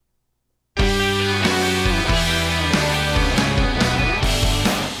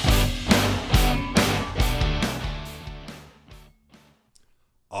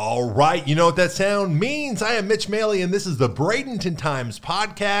All right, you know what that sound means. I am Mitch Maley, and this is the Bradenton Times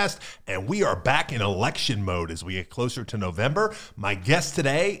podcast, and we are back in election mode as we get closer to November. My guest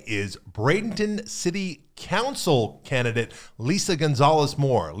today is Bradenton City Council candidate Lisa Gonzalez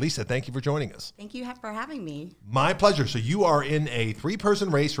Moore. Lisa, thank you for joining us. Thank you for having me. My pleasure. So you are in a three-person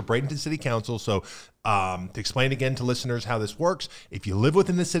race for Bradenton City Council. So to explain again to listeners how this works, if you live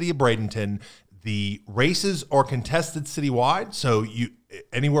within the city of Bradenton, the races are contested citywide. So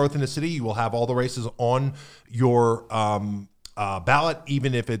anywhere within the city, you will have all the races on your ballot,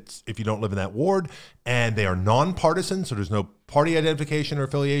 even if you don't live in that ward. And they are nonpartisan, so there's no party identification or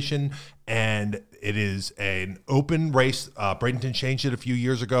affiliation. And it is an open race. Bradenton changed it a few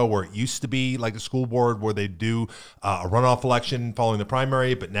years ago, where it used to be like the school board, where they do a runoff election following the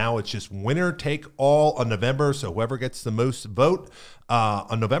primary. But now it's just winner take all on November. So whoever gets the most vote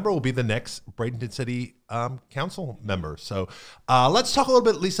on November will be the next Bradenton City Council member. So let's talk a little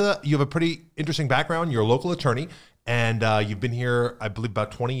bit, Lisa. You have a pretty interesting background. You're a local attorney, and you've been here, I believe,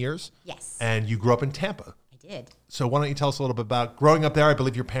 about 20 years. Yes. And you grew up in Tampa. I did. So why don't you tell us a little bit about growing up there? I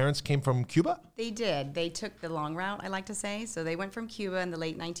believe your parents came from Cuba? They did. They took the long route, I like to say. So they went from Cuba in the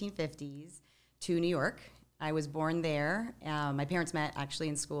late 1950s to New York. I was born there. My parents met actually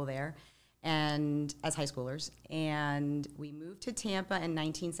in school there, and as high schoolers. And we moved to Tampa in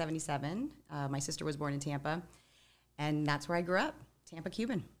 1977. My sister was born in Tampa, and that's where I grew up, Tampa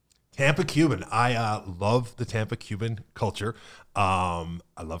Cuban. Tampa Cuban. I love the Tampa Cuban culture. I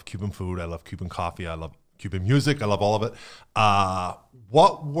love Cuban food. I love Cuban coffee. I love Cuban music. I love all of it.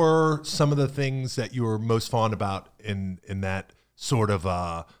 What were some of the things that you were most fond about in that sort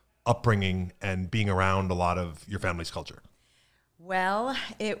of upbringing and being around a lot of your family's culture? Well,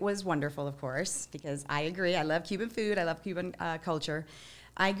 it was wonderful, of course, because I agree. I love Cuban food. I love Cuban culture.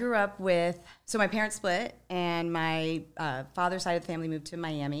 I grew up so my parents split, and my father's side of the family moved to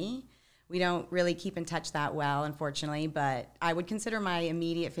Miami. We don't really keep in touch that well, unfortunately, but I would consider my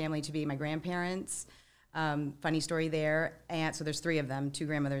immediate family to be my grandparents. Funny story there. And so there's three of them, two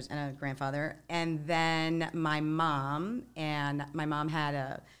grandmothers and a grandfather. And then my mom had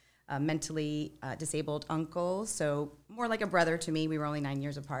a mentally disabled uncle, so more like a brother to me. We were only 9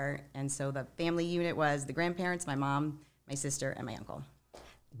 years apart. And so the family unit was the grandparents, my mom, my sister, and my uncle.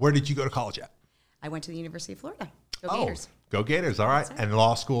 Where did you go to college at? I went to the University of Florida. Go Gators. Go Gators. All right. And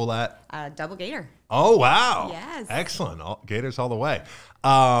law school at? Double Gator. Oh, wow. Yes. Excellent. Gators all the way.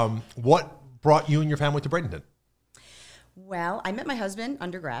 What brought you and your family to Bradenton? Well, I met my husband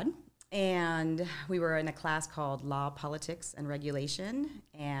undergrad, and we were in a class called Law, Politics, and Regulation,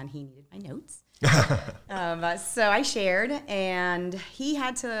 and he needed my notes. So I shared, and he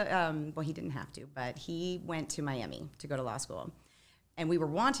had to, he didn't have to, but he went to Miami to go to law school. And we were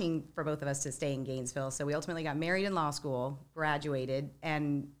wanting for both of us to stay in Gainesville, so we ultimately got married in law school, graduated,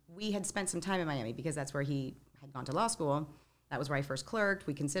 and we had spent some time in Miami because that's where he had gone to law school. That was where I first clerked.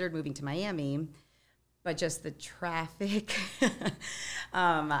 We considered moving to Miami, but just the traffic.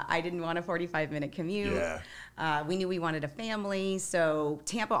 I didn't want a 45-minute commute. Yeah. We knew we wanted a family, so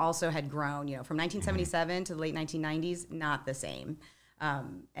Tampa also had grown, from 1977 to the late 1990s, not the same.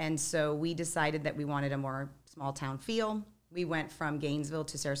 And so we decided that we wanted a more small-town feel. We went from Gainesville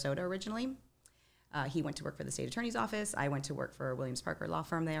to Sarasota originally. He went to work for the state attorney's office. I went to work for Williams Parker law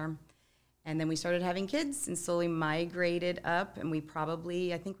firm there. And then we started having kids and slowly migrated up. And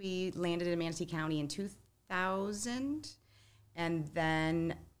I think we landed in Manatee County in 2000. And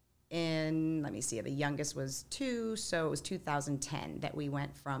then the youngest was 2, so it was 2010 that we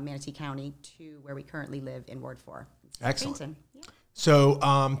went from Manatee County to where we currently live in Ward 4. Excellent. Yeah. So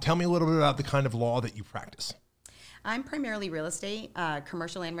tell me a little bit about the kind of law that you practice. I'm primarily real estate,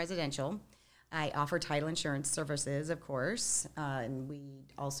 commercial and residential. I offer title insurance services, of course, and we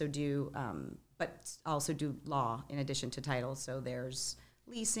also do, law in addition to title. So there's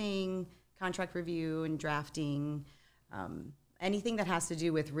leasing, contract review, and drafting. Anything that has to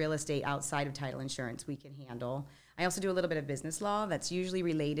do with real estate outside of title insurance, we can handle. I also do a little bit of business law that's usually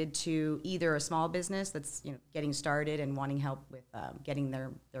related to either a small business that's getting started and wanting help with getting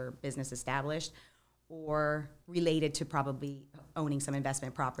their business established, or related to probably owning some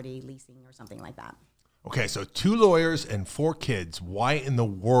investment property, leasing, or something like that. Okay, so 2 lawyers and 4 kids. Why in the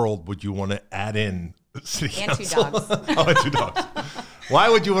world would you want to add in city council? And 2 dogs. And 2 dogs. Why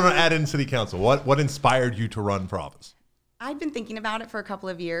would you want to add in city council? What inspired you to run for office? I'd been thinking about it for a couple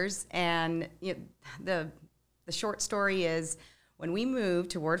of years, and the short story is when we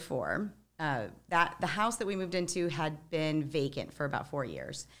moved to Ward 4, that the house that we moved into had been vacant for about 4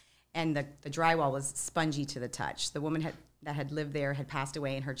 years. And the drywall was spongy to the touch. The woman that had lived there had passed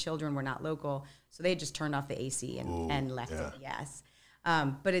away, and her children were not local, so they had just turned off the AC and left it, yes.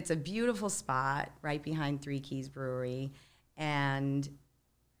 But it's a beautiful spot right behind Three Keys Brewery. And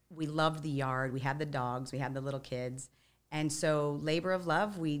we loved the yard. We had the dogs. We had the little kids. And so labor of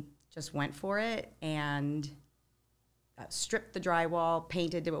love, we just went for it and stripped the drywall,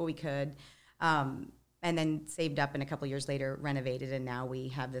 painted, did what we could, and then saved up, and a couple years later renovated, and now we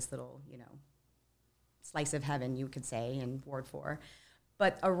have this little, slice of heaven, you could say, in Ward 4.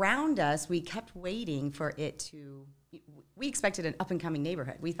 But around us, we kept waiting for it to... We expected an up-and-coming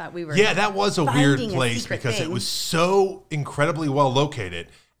neighborhood. We thought we were... Yeah, that was a weird place because it was so incredibly well located.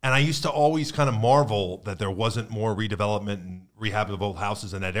 And I used to always kind of marvel that there wasn't more redevelopment and rehabable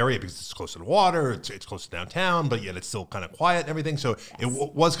houses in that area because it's close to the water, it's close to downtown, but yet it's still kind of quiet and everything. So it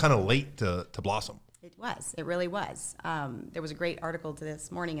was kind of late to blossom. It was. It really was. There was a great article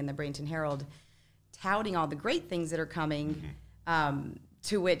this morning in the Bradenton Herald touting all the great things that are coming,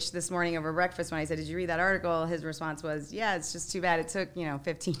 to which this morning over breakfast when I said, did you read that article? His response was, yeah, it's just too bad it took,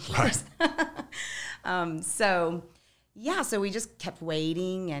 15 years. Right. So we just kept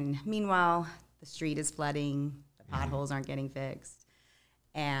waiting, and meanwhile, the street is flooding, the potholes aren't getting fixed,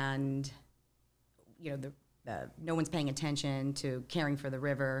 and no one's paying attention to caring for the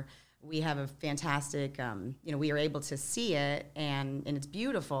river. We have a fantastic, we are able to see it, and it's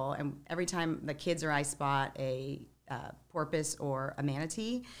beautiful. And every time the kids or I spot a porpoise or a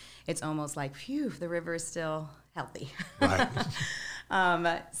manatee, it's almost like, phew, the river is still healthy.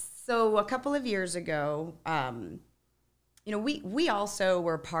 Right. So a couple of years ago, we also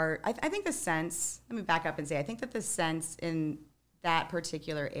were part, I think the sense, let me back up and say, I think that the sense in that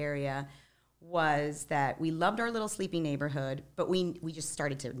particular area was that we loved our little sleepy neighborhood, but we just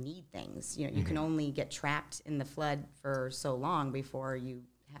started to need things. You can only get trapped in the flood for so long before you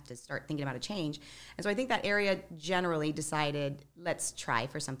have to start thinking about a change. And so I think that area generally decided, let's try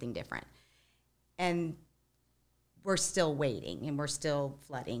for something different. And we're still waiting, and we're still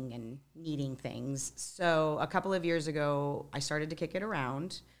flooding and needing things. So a couple of years ago, I started to kick it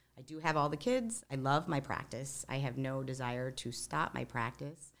around. I do have all the kids. I love my practice. I have no desire to stop my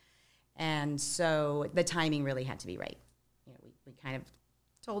practice. And so the timing really had to be right. We kind of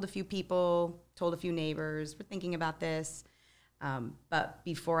told a few people, told a few neighbors, we're thinking about this. But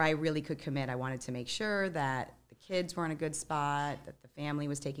before I really could commit, I wanted to make sure that the kids were in a good spot, that the family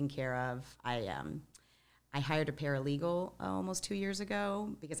was taken care of. I hired a paralegal almost 2 years ago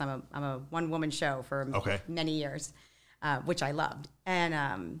because I'm a one-woman show for many years, which I loved.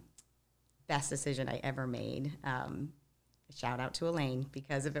 And best decision I ever made. Shout out to Elaine,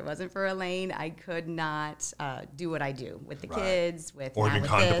 because if it wasn't for Elaine, I could not do what I do with the kids. Or even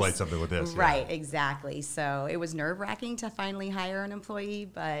contemplate something with this. Right, exactly. So it was nerve-wracking to finally hire an employee,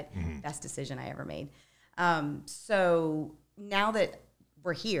 but best decision I ever made. So now that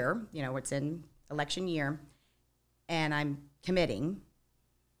we're here, it's in election year, and I'm committing,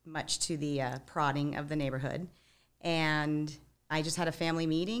 much to the prodding of the neighborhood. And I just had a family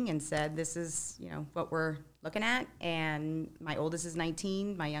meeting and said, this is, what we're looking at. And my oldest is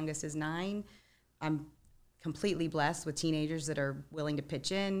 19, my youngest is 9. I'm completely blessed with teenagers that are willing to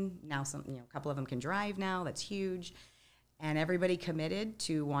pitch in. Now a couple of them can drive now. That's huge. And everybody committed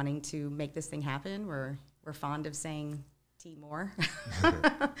to wanting to make this thing happen. We're fond of saying T more.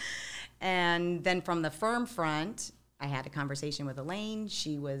 And then from the firm front, I had a conversation with Elaine.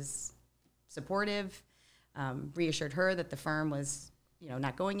 She was supportive, reassured her that the firm was,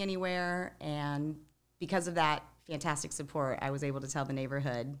 not going anywhere. And because of that fantastic support, I was able to tell the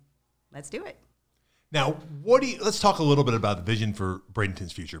neighborhood, let's do it. Now, let's talk a little bit about the vision for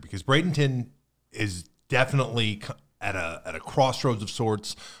Bradenton's future, because Bradenton is definitely at a crossroads of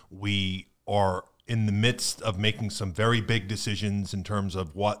sorts. We are in the midst of making some very big decisions in terms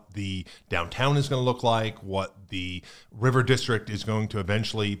of what the downtown is going to look like, what the River District is going to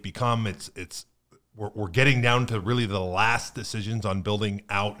eventually become. We're getting down to really the last decisions on building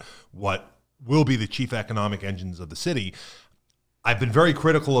out what will be the chief economic engines of the city. I've been very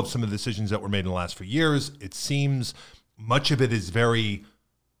critical of some of the decisions that were made in the last few years. It seems much of it is very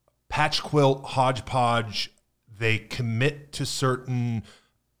patchquilt, hodgepodge. They commit to certain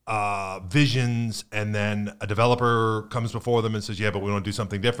visions, and then a developer comes before them and says, yeah, but we want to do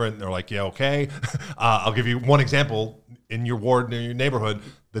something different. And they're like, yeah, okay. I'll give you one example. In your ward, in your neighborhood,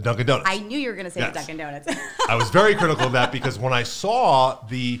 the Dunkin' Donuts. I knew you were going to say the Dunkin' Donuts. I was very critical of that because when I saw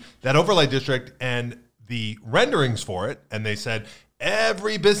that overlay district and the renderings for it, and they said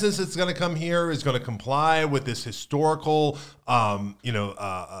every business that's going to come here is going to comply with this historical,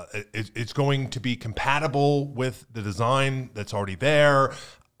 it's going to be compatible with the design that's already there.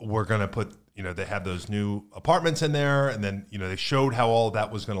 We're going to put, they have those new apartments in there, and then, they showed how all of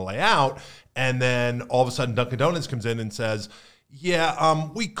that was going to lay out. And then all of a sudden Dunkin' Donuts comes in and says, Yeah,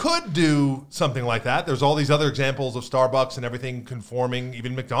 we could do something like that. There's all these other examples of Starbucks and everything conforming.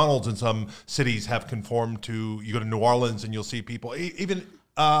 Even McDonald's in some cities have conformed to, you go to New Orleans and you'll see people, even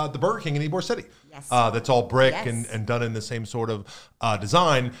the Burger King in Ybor City. Yes. That's all brick Yes. and done in the same sort of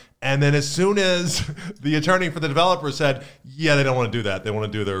design. And then as soon as the attorney for the developer said, yeah, they don't want to do that. They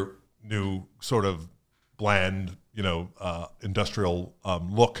want to do their new sort of bland, industrial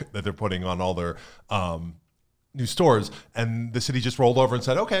look that they're putting on all their new stores, and the city just rolled over and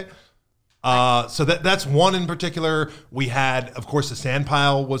said, okay. So that's one in particular. We had, of course, the sand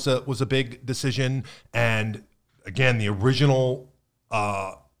pile was a big decision, and again, the original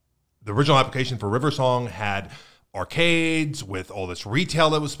application for Riversong had arcades with all this retail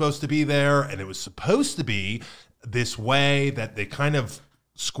that was supposed to be there, and it was supposed to be this way that they kind of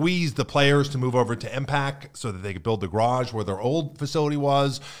squeezed the players to move over to MPAC so that they could build the garage where their old facility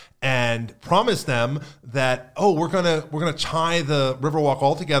was, and promised them that, we're gonna tie the Riverwalk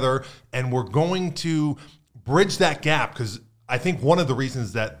all together, and we're going to bridge that gap, because I think one of the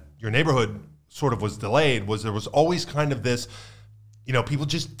reasons that your neighborhood sort of was delayed was there was always kind of this, people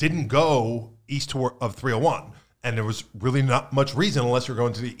just didn't go east of 301. And there was really not much reason, unless you're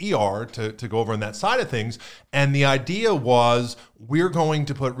going to the ER, to go over on that side of things. And the idea was, we're going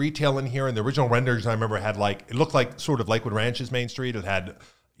to put retail in here. And the original renders, I remember, had it looked like sort of Lakewood Ranch's Main Street. It had,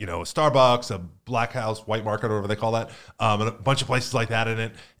 a Starbucks, a Black House, White Market, or whatever they call that, and a bunch of places like that in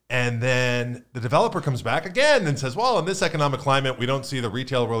it. And then the developer comes back again and says, well, in this economic climate, we don't see the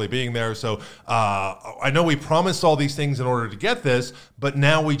retail really being there. So I know we promised all these things in order to get this, but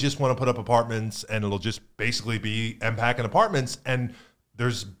now we just want to put up apartments, and it'll just basically be MPAC and apartments. And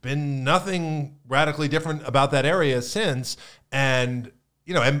there's been nothing radically different about that area since. And,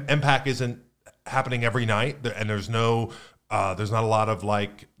 MPAC isn't happening every night, and there's not a lot of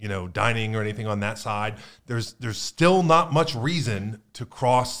dining or anything on that side. There's still not much reason to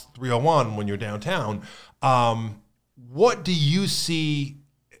cross 301 when you're downtown. What do you see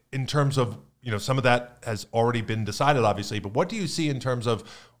in terms of, some of that has already been decided, obviously, but what do you see in terms of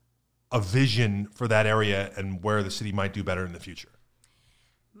a vision for that area and where the city might do better in the future?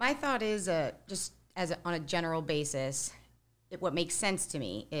 My thought is on a general basis, what makes sense to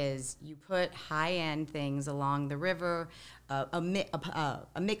me is you put high-end things along the river, a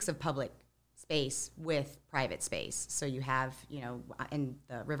mix of public space with private space. So you have, and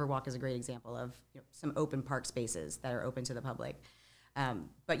the Riverwalk is a great example of some open park spaces that are open to the public.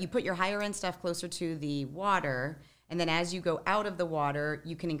 But you put your higher-end stuff closer to the water, and then as you go out of the water,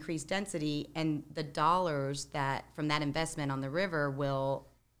 you can increase density, and the dollars that from that investment on the river will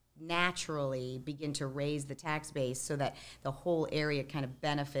naturally begin to raise the tax base so that the whole area kind of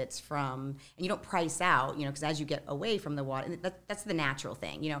benefits from, and you don't price out, because as you get away from the water, that's the natural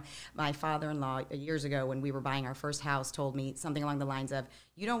thing. My father-in-law years ago when we were buying our first house told me something along the lines of,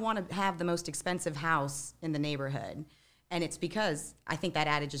 you don't want to have the most expensive house in the neighborhood. And it's because I think that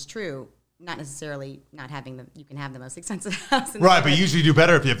adage is true. Not necessarily you can have the most expensive house. Right, but you usually do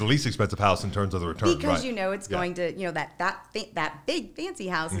better if you have the least expensive house in terms of the return. Because it's going to, that big fancy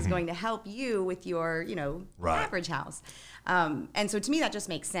house is going to help you with your, average house. And so to me, that just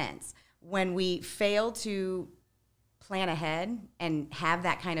makes sense. When we fail to plan ahead and have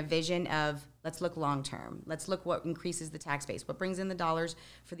that kind of vision of, let's look long term, let's look what increases the tax base, what brings in the dollars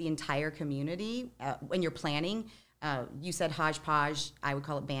for the entire community. When you're planning, you said hodgepodge, I would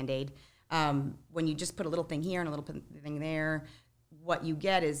call it Band-Aid. When you just put a little thing here and a little thing there, what you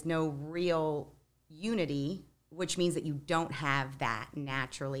get is no real unity, which means that you don't have that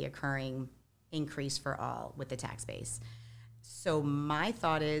naturally occurring increase for all with the tax base. So my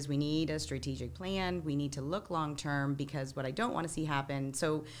thought is we need a strategic plan. We need to look long term, because what I don't want to see happen.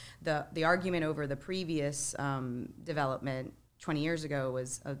 So the argument over the previous development 20 years ago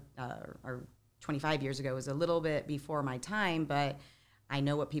was, or 25 years ago was a little bit before my time, but I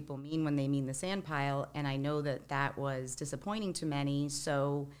know what people mean when they mean the sand pile, and I know that was disappointing to many,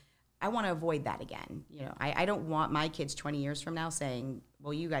 so I want to avoid that again. I don't want my kids 20 years from now saying,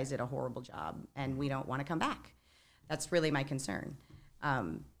 well, you guys did a horrible job, and we don't want to come back. That's really my concern.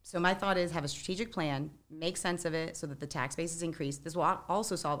 So my thought is have a strategic plan, make sense of it so that the tax base is increased. This will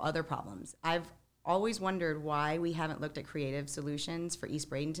also solve other problems. I've always wondered why we haven't looked at creative solutions for East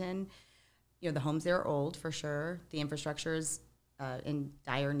Bradenton. The homes there are old, for sure. The infrastructure is in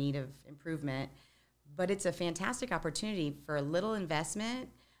dire need of improvement, but it's a fantastic opportunity for a little investment.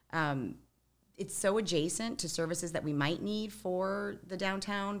 It's so adjacent to services that we might need for the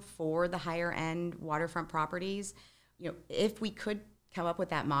downtown, for the higher end waterfront properties. If we could come up with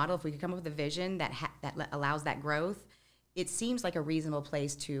that model, if we could come up with a vision that allows that growth, it seems like a reasonable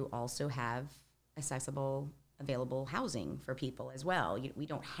place to also have accessible available housing for people as well. We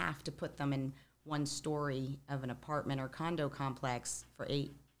don't have to put them in one story of an apartment or condo complex for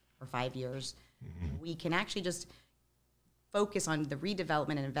 8 or 5 years. We can actually just focus on the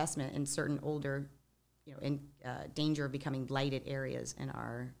redevelopment and investment in certain older, in danger of becoming blighted areas in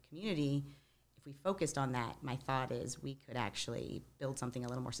our community. If we focused on that, my thought is we could actually build something a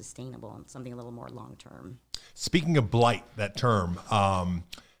little more sustainable and something a little more long-term. Speaking of blight, that term,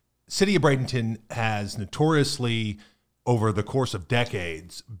 City of Bradenton has notoriously, over the course of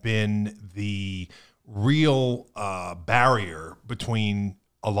decades, been the real barrier between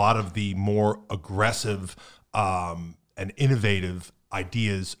a lot of the more aggressive and innovative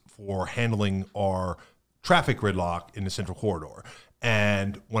ideas for handling our traffic gridlock in the Central Corridor.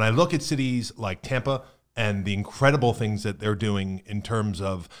 And when I look at cities like Tampa and the incredible things that they're doing in terms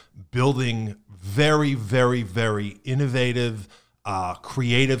of building very, very, very innovative,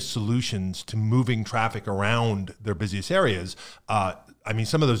 creative solutions to moving traffic around their busiest areas,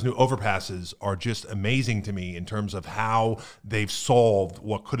 some of those new overpasses are just amazing to me in terms of how they've solved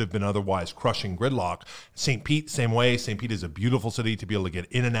what could have been otherwise crushing gridlock. St. Pete, same way. St. Pete is a beautiful city to be able to get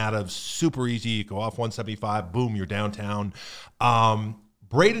in and out of, super easy. You go off 175, boom, you're downtown.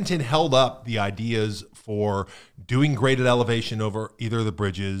 Bradenton held up the ideas for doing graded elevation over either of the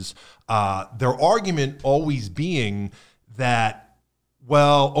bridges. Their argument always being that,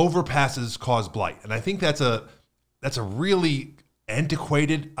 well, overpasses cause blight. And I think that's a really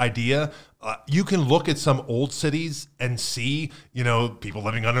antiquated idea. You can look at some old cities and see, people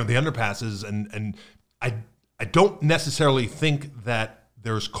living under the underpasses, and I don't necessarily think that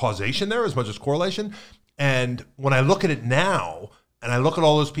there's causation there as much as correlation. And when I look at it now, and I look at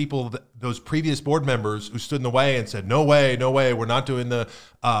all those people, those previous board members who stood in the way and said, no way, we're not doing the,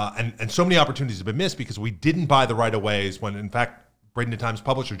 and so many opportunities have been missed because we didn't buy the right-of-ways when, in fact, Bradenton Times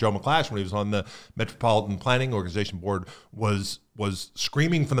publisher Joe McClash, when he was on the Metropolitan Planning Organization board, was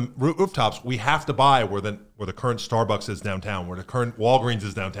screaming from the rooftops, we have to buy where the current Starbucks is downtown, where the current Walgreens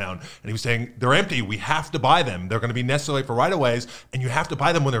is downtown. And he was saying, they're empty, we have to buy them. They're going to be necessary for right-of-ways, and you have to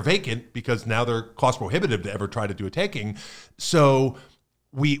buy them when they're vacant because now they're cost prohibitive to ever try to do a taking. So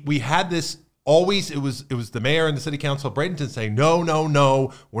we had this, always it was the mayor and the city council of Bradenton saying,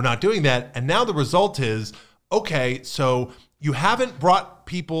 no, we're not doing that. And now the result is, okay, so you haven't brought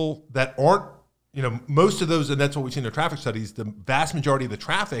people that aren't, most of those, and that's what we've seen in the traffic studies, the vast majority of the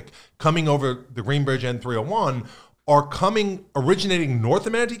traffic coming over the Green Bridge N301 are originating north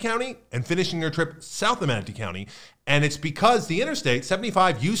of Manatee County and finishing their trip south of Manatee County. And it's because the interstate,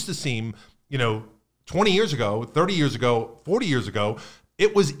 75 used to seem, 20 years ago, 30 years ago, 40 years ago,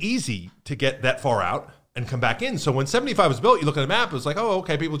 it was easy to get that far out and come back in. So when 75 was built, you look at the map, it was like, oh,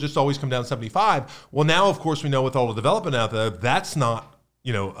 okay, people just always come down 75. Well, now, of course, we know with all the development out there, that's not,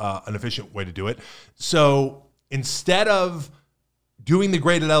 an efficient way to do it. So instead of doing the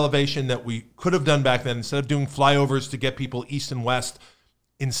graded elevation that we could have done back then, instead of doing flyovers to get people east and west,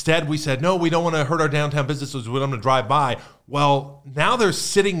 instead we said, no, we don't want to hurt our downtown businesses. We don't want to drive by. Well, now they're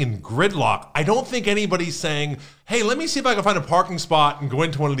sitting in gridlock. I don't think anybody's saying, hey, let me see if I can find a parking spot and go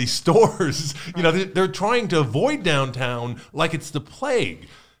into one of these stores. They're trying to avoid downtown like it's the plague.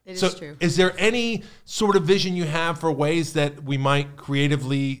 It is true. Is there any sort of vision you have for ways that we might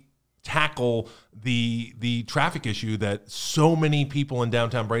creatively tackle the traffic issue that so many people in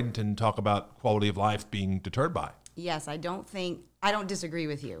downtown Bradenton talk about quality of life being deterred by? Yes, I don't disagree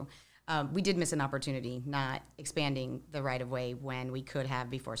with you. We did miss an opportunity not expanding the right-of-way when we could have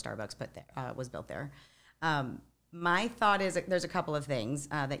before Starbucks was built there. My thought is there's a couple of things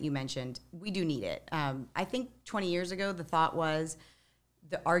that you mentioned. We do need it. I think 20 years ago,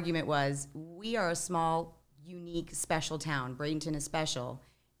 the argument was, we are a small, unique, special town. Bradenton is special,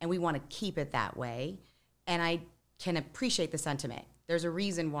 and we want to keep it that way. And I can appreciate the sentiment. There's a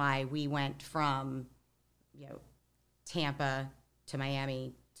reason why we went from, Tampa to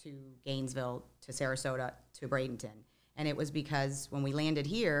Miami to Gainesville to Sarasota to Bradenton. And it was because when we landed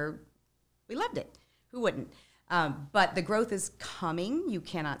here, we loved it. Who wouldn't? But the growth is coming. You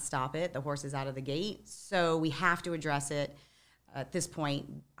cannot stop it. The horse is out of the gate. So we have to address it at this point.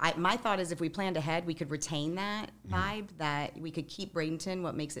 My thought is if we planned ahead, we could retain that vibe, that we could keep Bradenton,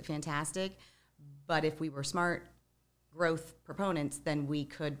 what makes it fantastic. But if we were smart growth proponents, then we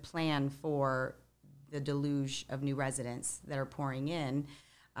could plan for the deluge of new residents that are pouring in.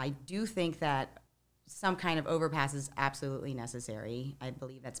 I do think that some kind of overpass is absolutely necessary. I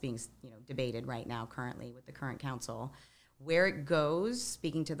believe that's being debated right now currently with the current council. Where it goes,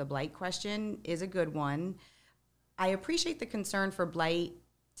 speaking to the blight question, is a good one. I appreciate the concern for blight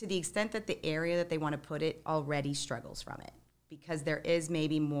to the extent that the area that they want to put it already struggles from it, because there is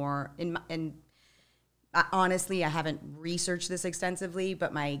maybe more, and Honestly, I haven't researched this extensively,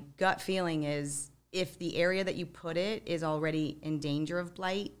 but my gut feeling is if the area that you put it is already in danger of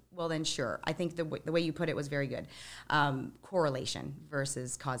blight, well then sure. I think the way you put it was very good. Correlation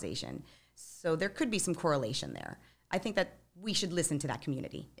versus causation. So there could be some correlation there. I think that we should listen to that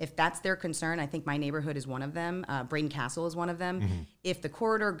community. If that's their concern, I think my neighborhood is one of them. Braden Castle is one of them. Mm-hmm. If the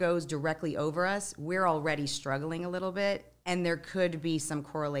corridor goes directly over us, we're already struggling a little bit, and there could be some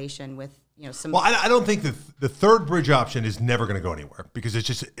correlation with some. Well, I don't think the third bridge option is never going to go anywhere because it's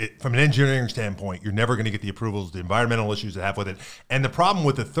just from an engineering standpoint, you're never going to get the approvals, the environmental issues that have with it. And the problem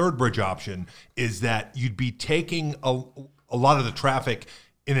with the third bridge option is that you'd be taking a lot of the traffic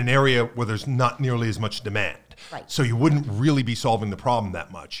in an area where there's not nearly as much demand. Right. So you wouldn't really be solving the problem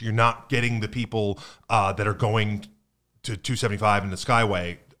that much. You're not getting the people that are going to 275 and the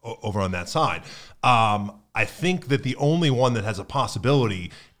Skyway over on that side. I think that the only one that has a possibility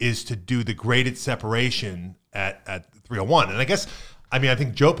is to do the graded separation at 301. And I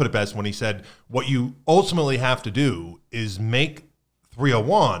think Joe put it best when he said what you ultimately have to do is make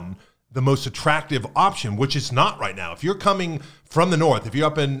 301 the most attractive option, which is not right now. If you're coming from the north, if you're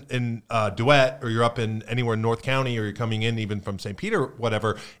up in DeWitt or you're up in anywhere in North County or you're coming in even from St. Peter,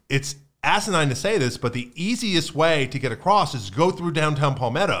 whatever, it's asinine to say this, but the easiest way to get across is go through downtown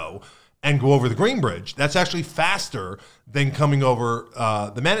Palmetto and go over the Green Bridge. That's actually faster than coming over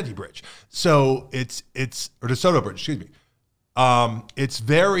the Manatee Bridge. So it's or the Soto Bridge, excuse me. It's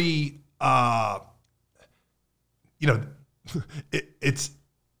very, it's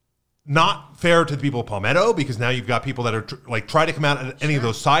not fair to the people of Palmetto because now you've got people that are try to come out at any of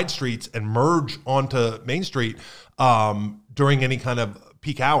those side streets and merge onto Main Street during any kind of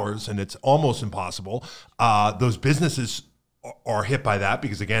peak hours, and it's almost impossible. Those businesses are hit by that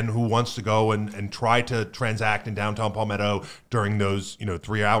because, again, who wants to go and try to transact in downtown Palmetto during those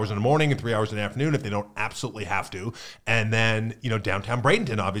 3 hours in the morning and 3 hours in the afternoon if they don't absolutely have to? And then downtown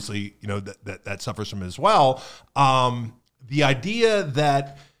Bradenton, obviously, that suffers from it as well. The idea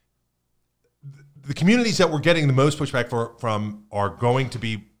that the communities that we're getting the most pushback from are going to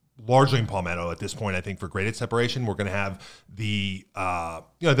be largely in Palmetto at this point. I think for graded separation, we're going to have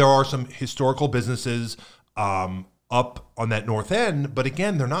there are some historical businesses up on that north end, but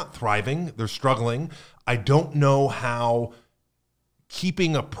again, they're not thriving. They're struggling. I don't know how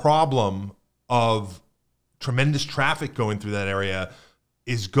keeping a problem of tremendous traffic going through that area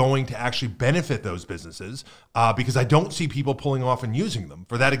is going to actually benefit those businesses because I don't see people pulling off and using them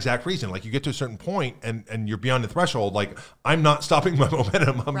for that exact reason. Like you get to a certain point and you're beyond the threshold. Like I'm not stopping my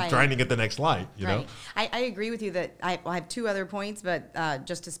momentum. I'm trying to get the next light, you know? I agree with you that I have two other points, but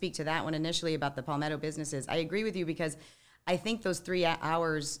just to speak to that one initially about the Palmetto businesses, I agree with you because I think those 3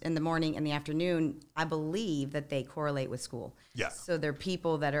 hours in the morning and the afternoon, I believe that they correlate with school. Yeah. So they're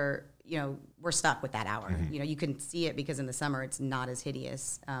people that are, we're stuck with that hour. Mm-hmm. You can see it because in the summer it's not as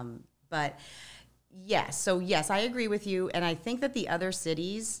hideous. But yes, I agree with you. And I think that the other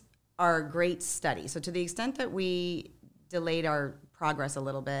cities are a great study. So to the extent that we delayed our progress a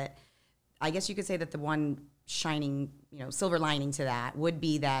little bit, I guess you could say that the one shining, silver lining to that would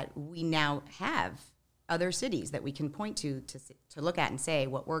be that we now have other cities that we can point to look at and say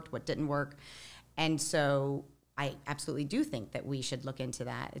what worked, what didn't work. And so I absolutely do think that we should look into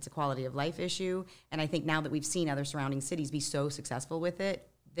that. It's a quality of life issue. And I think now that we've seen other surrounding cities be so successful with it,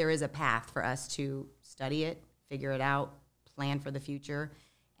 there is a path for us to study it, figure it out, plan for the future,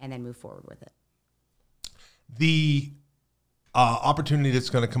 and then move forward with it. The opportunity that's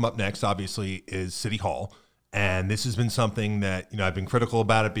going to come up next, obviously, is City Hall. And this has been something that, I've been critical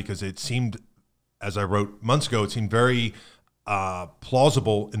about it because it seemed, as I wrote months ago, it seemed very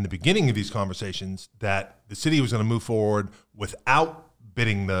plausible in the beginning of these conversations that the city was going to move forward without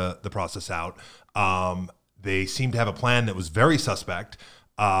bidding the process out. They seemed to have a plan that was very suspect.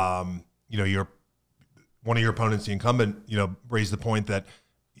 One of your opponents, the incumbent, raised the point that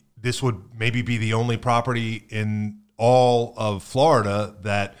this would maybe be the only property in all of Florida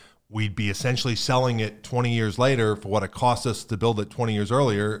that we'd be essentially selling it 20 years later for what it cost us to build it 20 years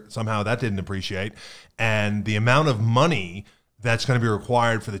earlier. Somehow that didn't appreciate. And the amount of money that's going to be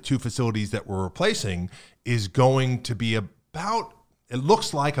required for the two facilities that we're replacing is going to be about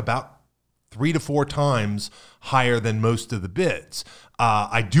 3 to 4 times higher than most of the bids.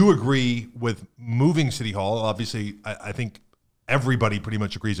 I do agree with moving City Hall. Obviously, I think everybody pretty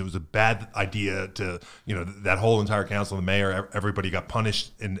much agrees it was a bad idea to, that whole entire council, the mayor, everybody got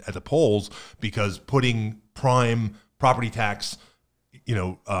punished at the polls because putting prime property tax,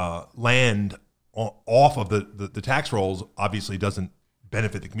 land off of the tax rolls obviously doesn't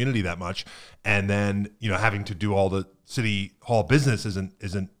benefit the community that much. And then, having to do all the City Hall business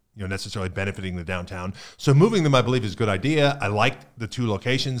isn't necessarily benefiting the downtown. So moving them, I believe, is a good idea. I like the two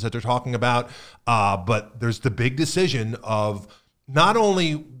locations that they're talking about, but there's the big decision of not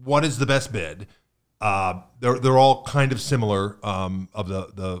only what is the best bid. They're all kind of similar of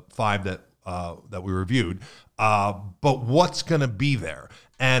the five that we reviewed, but what's going to be there?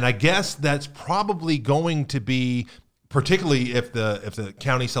 And I guess that's probably going to be, particularly if the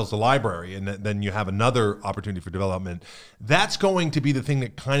county sells the library and then you have another opportunity for development, that's going to be the thing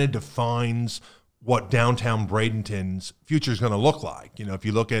that kind of defines what downtown Bradenton's future is going to look like. If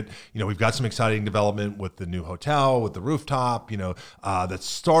you look at, we've got some exciting development with the new hotel, with the rooftop, that's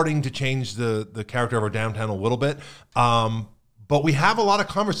starting to change the character of our downtown a little bit. But we have a lot of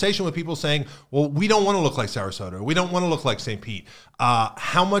conversation with people saying, well, we don't want to look like Sarasota. We don't want to look like St. Pete.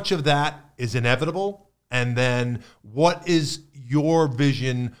 How much of that is inevitable? And then what is your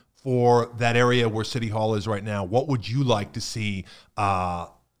vision for that area where City Hall is right now? What would you like to see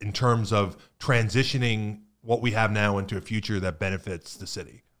in terms of transitioning what we have now into a future that benefits the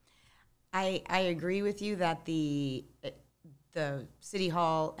city? I agree with you that the City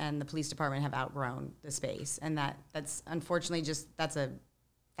Hall and the police department have outgrown the space, and that's unfortunately that's a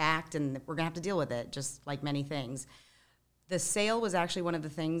fact, and we're gonna have to deal with it, just like many things. The sale was actually one of the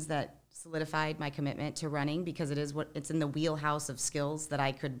things that solidified my commitment to running, because it's in the wheelhouse of skills that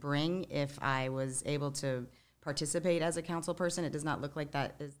I could bring if I was able to participate as a council person. It does not look like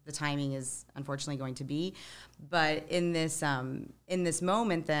the timing is unfortunately going to be, but in this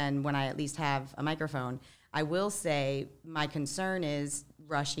moment, then when I at least have a microphone, I will say my concern is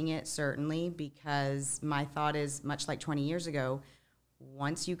rushing it, certainly, because my thought is, much like 20 years ago,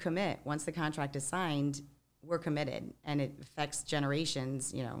 once you commit, once the contract is signed, we're committed, and it affects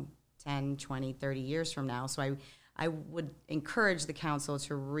generations, 10, 20, 30 years from now. So I would encourage the council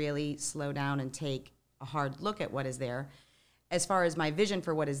to really slow down and take a hard look at what is there. As far as my vision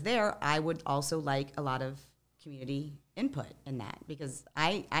for what is there, I would also like a lot of community input in that, because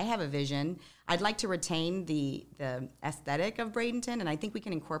I have a vision. I'd like to retain the aesthetic of Bradenton, and I think we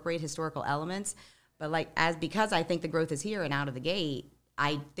can incorporate historical elements, but because I think the growth is here and out of the gate,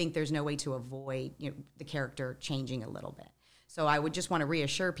 I think there's no way to avoid the character changing a little bit. So I would just want to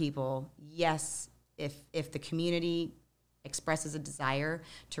reassure people, yes, if the community expresses a desire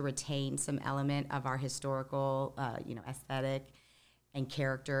to retain some element of our historical aesthetic and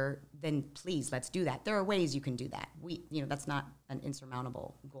character, then please, let's do that. There are ways you can do that. That's not an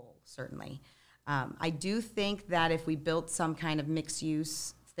insurmountable goal, certainly. I do think that if we built some kind of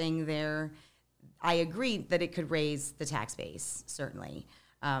mixed-use thing there, I agree that it could raise the tax base, certainly.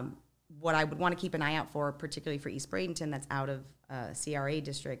 What I would want to keep an eye out for, particularly for East Bradenton, that's out of CRA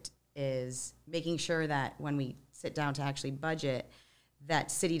district, is making sure that when we sit down to actually budget,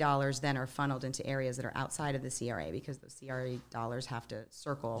 that city dollars then are funneled into areas that are outside of the CRA, because those CRA dollars have to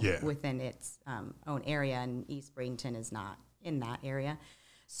circle within its own area, and East Bradenton is not in that area.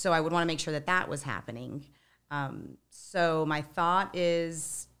 So I would want to make sure that was happening. So my thought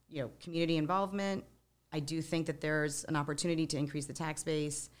is, community involvement. I do think that there's an opportunity to increase the tax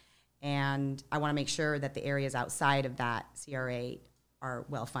base, and I want to make sure that the areas outside of that CRA are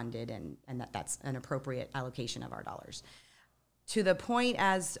well funded, and that's an appropriate allocation of our dollars. To the point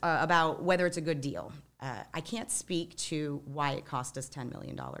as about whether it's a good deal, I can't speak to why it cost us $10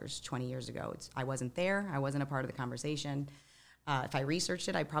 million 20 years ago. I wasn't there. I wasn't a part of the conversation. If I researched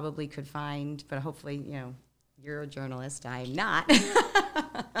it, I probably could find, but hopefully, you're a journalist. I'm not.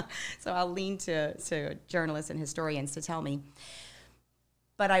 So I'll lean to journalists and historians to tell me.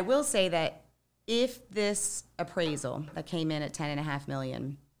 But I will say that if this appraisal that came in at $10.5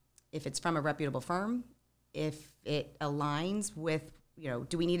 million, if it's from a reputable firm, if it aligns with,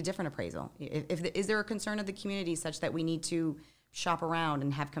 do we need a different appraisal? Is there a concern of the community such that we need to shop around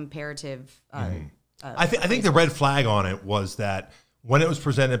and have comparative? I think the red flag on it was that when it was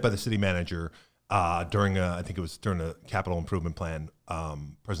presented by the city manager during the capital improvement plan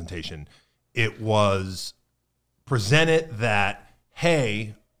presentation, it was presented that,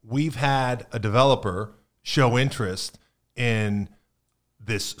 hey, we've had a developer show interest in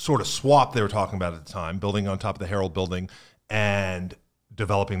this sort of swap they were talking about at the time, building on top of the Herald building and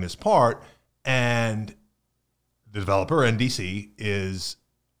developing this part. And the developer, NDC, is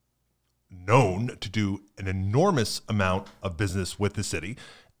known to do an enormous amount of business with the city.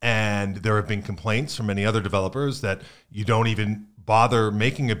 And there have been complaints from many other developers that you don't even bother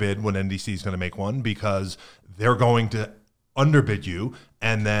making a bid when NDC is going to make one, because they're going to underbid you.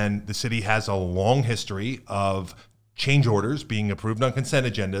 And then the city has a long history of change orders being approved on consent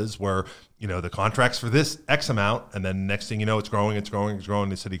agendas where, the contract's for this X amount, and then next thing you know, it's growing.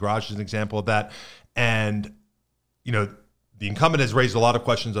 The city garage is an example of that. And, the incumbent has raised a lot of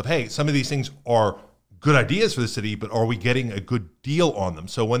questions of, hey, some of these things are good ideas for the city, but are we getting a good deal on them?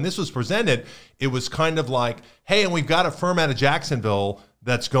 So when this was presented, it was kind of like, hey, and we've got a firm out of Jacksonville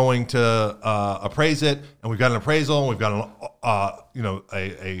that's going to appraise it, and we've got an appraisal, and we've got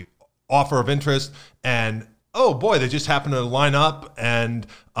a offer of interest, and oh boy, they just happen to line up, and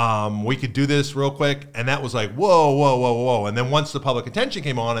we could do this real quick. And that was like, whoa. And then once the public attention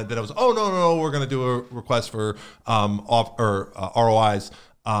came on it, then it was, oh, no, we're going to do a request for ROIs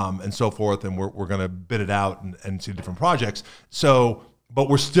and so forth, and we're going to bid it out and see different projects. So, but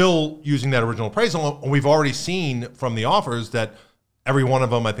we're still using that original appraisal, and we've already seen from the offers that every one of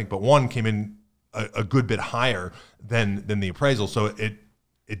them, I think but one, came in a good bit higher than the appraisal. So it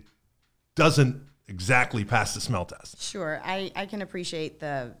doesn't exactly pass the smell test. Sure. I can appreciate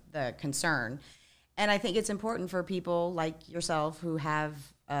the concern. And I think it's important for people like yourself who have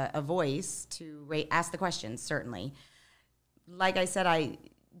a voice to ask the questions, certainly. Like I said,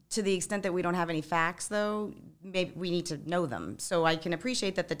 to the extent that we don't have any facts, though, maybe we need to know them. So I can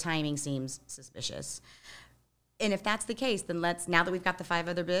appreciate that the timing seems suspicious. And if that's the case, then now that we've got the 5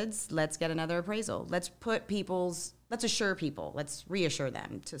 other bids, let's get another appraisal. Let's assure people, let's reassure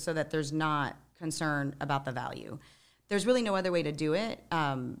them so that there's not concern about the value. There's really no other way to do it.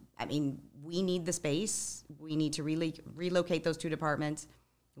 We need the space. We need to relocate those 2 departments.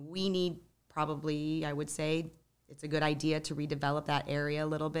 We need probably, I would say, it's a good idea to redevelop that area a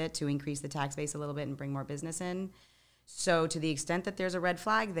little bit to increase the tax base a little bit and bring more business in. So to the extent that there's a red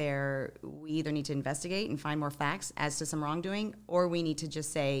flag there, we either need to investigate and find more facts as to some wrongdoing, or we need to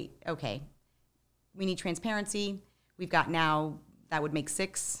just say, okay, we need transparency. We've got now, that would make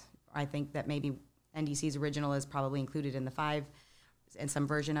 6. I think that maybe NDC's original is probably included in the 5 and some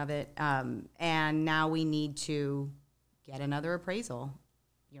version of it. And now we need to get another appraisal,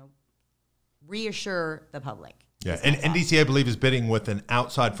 reassure the public. Yeah, and NDC, I believe, is bidding with an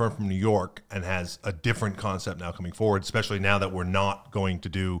outside firm from New York and has a different concept now coming forward, especially now that we're not going to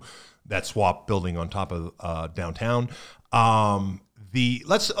do that swap building on top of downtown.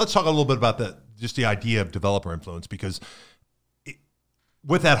 Let's talk a little bit about just the idea of developer influence, because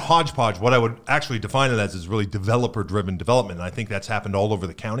with that hodgepodge, what I would actually define it as is really developer-driven development. And I think that's happened all over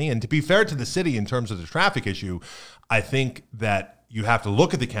the county. And to be fair to the city in terms of the traffic issue, I think that you have to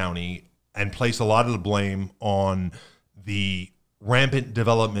look at the county and place a lot of the blame on the rampant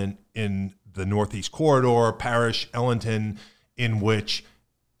development in the Northeast Corridor, Parrish, Ellington, in which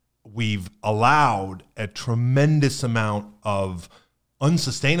we've allowed a tremendous amount of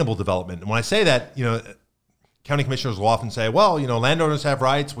unsustainable development. And when I say that, county commissioners will often say, well, landowners have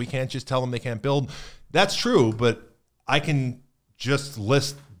rights. We can't just tell them they can't build. That's true, but I can just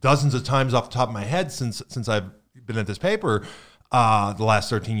list dozens of times off the top of my head since I've been at this paper the last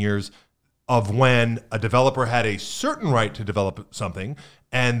 13 years of when a developer had a certain right to develop something,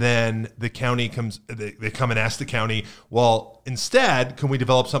 and then the county they come and ask the county, well, instead, can we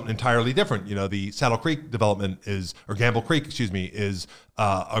develop something entirely different? The Saddle Creek development or Gamble Creek, is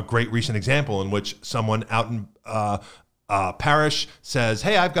a great recent example in which someone out in Parrish says,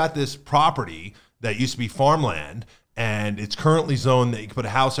 hey, I've got this property that used to be farmland, and it's currently zoned that you can put a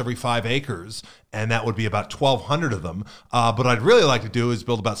house every 5 acres, and that would be about 1,200 of them. But what I'd really like to do is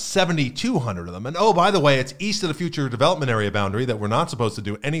build about 7,200 of them. And oh, by the way, it's east of the future development area boundary that we're not supposed to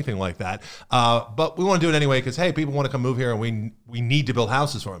do anything like that. But we want to do it anyway because, hey, people want to come move here, and we need to build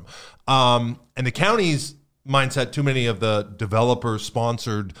houses for them. And the county's mindset, too many of the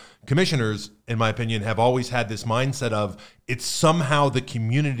developer-sponsored commissioners, in my opinion, have always had this mindset of it's somehow the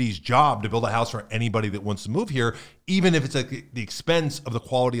community's job to build a house for anybody that wants to move here, even if it's at the expense of the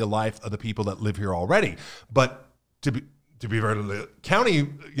quality of life of the people that live here already. But to be fair to the county,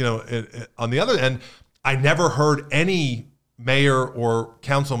 on the other end, I never heard any mayor or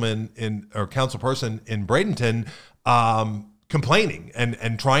councilman or councilperson in Bradenton complaining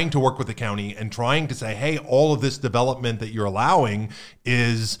and trying to work with the county and trying to say, hey, all of this development that you're allowing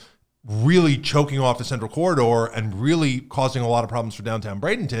is really choking off the central corridor and really causing a lot of problems for downtown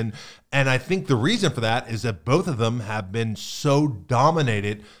Bradenton. And I think the reason for that is that both of them have been so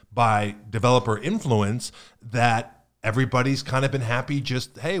dominated by developer influence that everybody's kind of been happy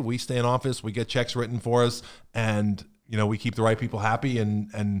just, hey, we stay in office, we get checks written for us, and we keep the right people happy,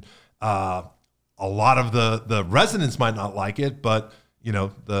 and a lot of the residents might not like it, but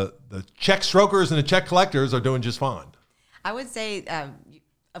the check strokers and the check collectors are doing just fine. I would say,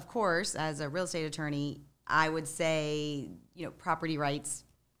 of course, as a real estate attorney, I would say, property rights,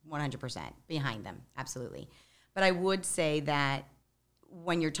 100% behind them, absolutely. But I would say that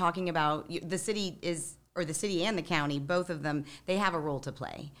when you're talking about the city and the county, both of them, they have a role to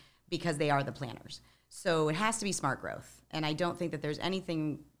play because they are the planners. So it has to be smart growth. And I don't think that there's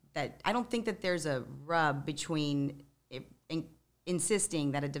a rub between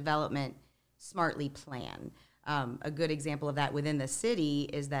insisting that a development smartly plan. A good example of that within the city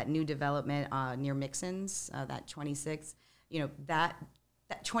is that new development near Mixon's, that 26th, that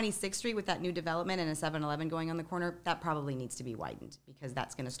 26th Street with that new development and a 7-Eleven going on the corner, that probably needs to be widened because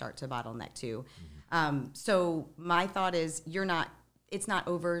that's going to start to bottleneck too. Mm-hmm. So my thought is it's not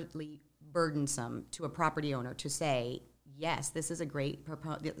overly burdensome to a property owner to say, yes, this is a great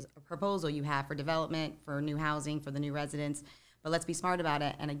proposal you have for development, for new housing, for the new residents, but let's be smart about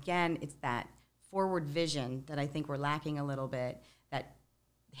it. And again, it's that forward vision that I think we're lacking a little bit that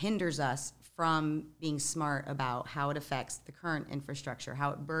hinders us from being smart about how it affects the current infrastructure,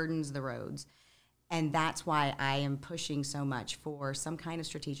 how it burdens the roads. And that's why I am pushing so much for some kind of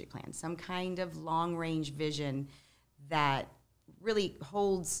strategic plan, some kind of long-range vision that really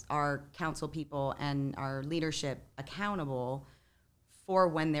holds our council people and our leadership accountable for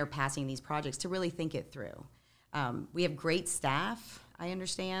when they're passing these projects to really think it through. We have great staff, I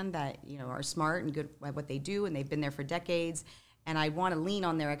understand, that are smart and good at what they do, and they've been there for decades. And I want to lean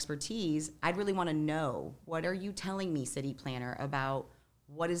on their expertise. I'd really want to know, what are you telling me, city planner, about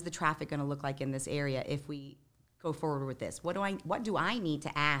what is the traffic going to look like in this area if we go forward with this? What do I need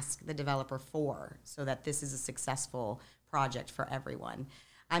to ask the developer for so that this is a successful project for everyone?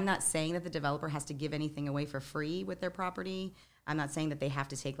 I'm not saying that the developer has to give anything away for free with their property. I'm not saying that they have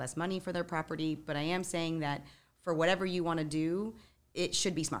to take less money for their property, but I am saying that for whatever you want to do, it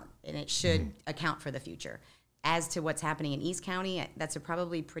should be smart and it should account for the future. As to what's happening in East County, that's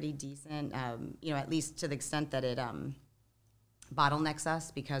probably pretty decent, at least to the extent that it bottlenecks us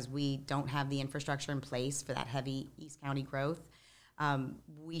because we don't have the infrastructure in place for that heavy East County growth.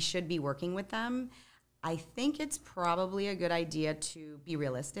 We should be working with them. I think it's probably a good idea to be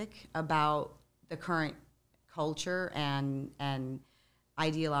realistic about the current culture and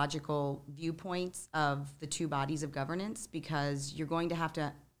ideological viewpoints of the two bodies of governance, because you're going to have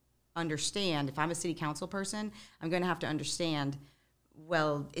to understand, if I'm a city council person, I'm going to have to understand,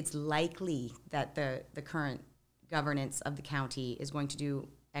 well, it's likely that the current governance of the county is going to do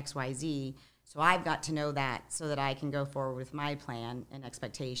X, Y, Z. So I've got to know that so that I can go forward with my plan and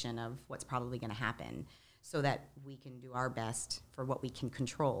expectation of what's probably going to happen so that we can do our best for what we can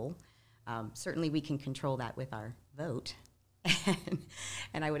control. Certainly we can control that with our vote.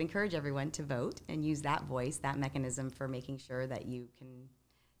 And I would encourage everyone to vote and use that voice, that mechanism for making sure that you can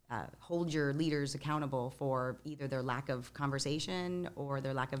hold your leaders accountable for either their lack of conversation or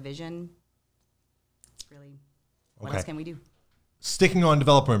their lack of vision. Really, what else can we do? Sticking on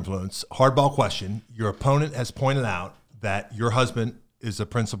developer influence, hardball question. Your opponent has pointed out that your husband is a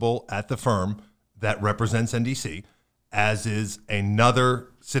principal at the firm that represents NDC, as is another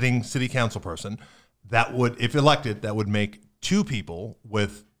sitting city council person. That would, if elected, that would make two people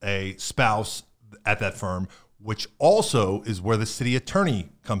with a spouse at that firm, which also is where the city attorney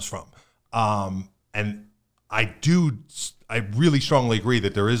comes from. And I really strongly agree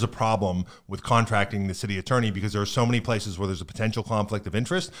that there is a problem with contracting the city attorney because there are so many places where there's a potential conflict of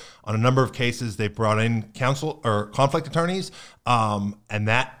interest. On a number of cases, they've brought in counsel or conflict attorneys, and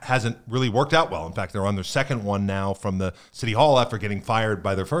that hasn't really worked out well. In fact, they're on their second one now from the city hall after getting fired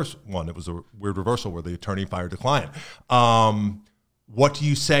by their first one. It was a weird reversal where the attorney fired the client. What do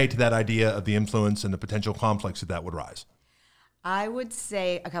you say to that idea of the influence and the potential conflicts that would rise? I would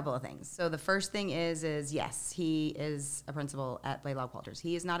say a couple of things. So the first thing is yes, he is a principal at Blaylock Walters.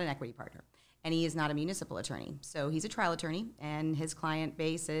 He is not an equity partner, and he is not a municipal attorney. So he's a trial attorney, and his client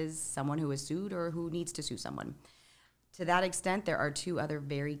base is someone who is sued or who needs to sue someone. To that extent, there are two other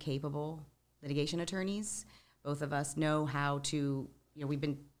very capable litigation attorneys. Both of us know how to, we've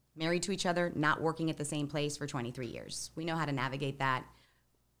been married to each other, not working at the same place for 23 years. We know how to navigate that.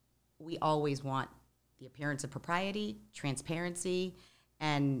 We always want the appearance of propriety, transparency,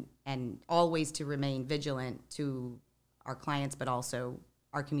 and always to remain vigilant to our clients, but also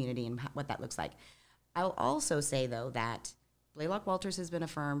our community and what that looks like. I'll also say, though, that Blaylock Walters has been a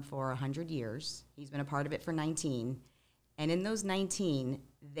firm for 100 years. He's been a part of it for 19. And in those 19,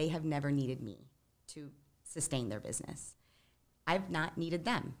 they have never needed me to sustain their business. I've not needed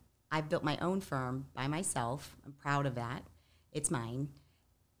them. I've built my own firm by myself. I'm proud of that. It's mine.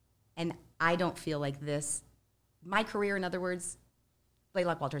 And I don't feel like this, my career, in other words,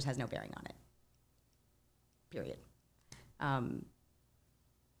 Blaylock Walters has no bearing on it. Period. I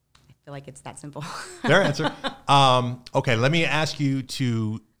feel like it's that simple. Fair answer. Okay, let me ask you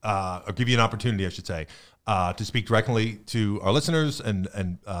to, or give you an opportunity, I should say, to speak directly to our listeners and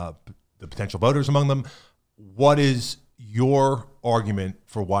the potential voters among them. What is your argument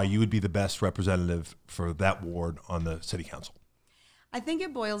for why you would be the best representative for that ward on the city council? I think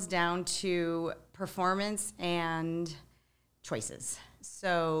it boils down to performance and choices.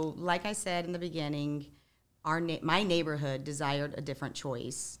 So, like I said in the beginning, my neighborhood desired a different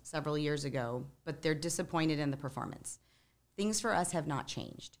choice several years ago, but they're disappointed in the performance. Things for us have not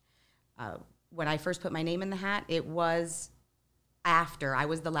changed. When I first put my name in the hat, it was after I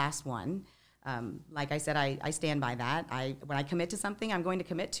was the last one. Like I said, I stand by that. When I commit to something, I'm going to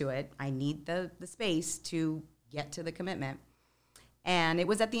commit to it. I need the space to get to the commitment. And it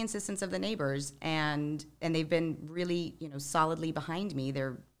was at the insistence of the neighbors, and they've been really, solidly behind me.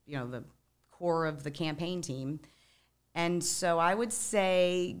 They're, the core of the campaign team. And so I would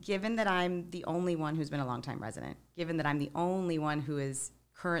say, given that I'm the only one who's been a longtime resident, given that I'm the only one who is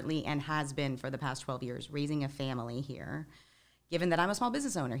currently and has been for the past 12 years raising a family here, given that I'm a small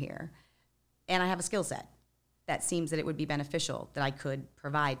business owner here, and I have a skill set that seems that it would be beneficial that I could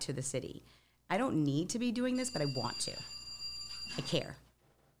provide to the city. I don't need to be doing this, but I want to. I care.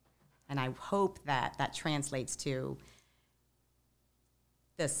 And I hope that that translates to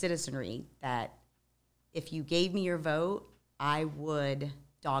the citizenry, that if you gave me your vote, I would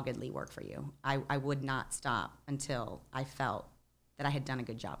doggedly work for you. I would not stop until I felt that I had done a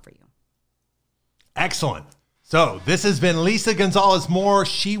good job for you. Excellent. So this has been Lisa Gonzalez Moore.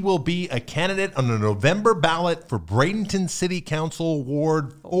 She will be a candidate on the November ballot for Bradenton City Council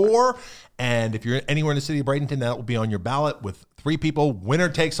Ward 4. And if you're anywhere in the city of Bradenton, that will be on your ballot with 3 people. Winner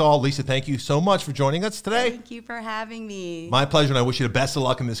takes all. Lisa, thank you so much for joining us today. Thank you for having me. My pleasure, and I wish you the best of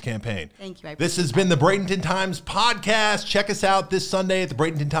luck in this campaign. Thank you. This has been the Bradenton Times podcast. Check us out this Sunday at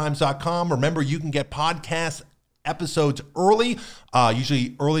thebradentontimes.com. Remember, you can get podcast episodes early,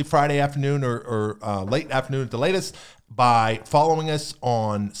 usually early Friday afternoon or late afternoon at the latest, by following us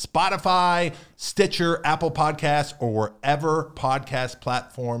on Spotify, Stitcher, Apple Podcasts, or wherever podcast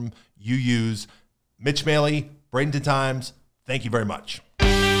platform you use. Mitch Maley, Bradenton Times, thank you very much.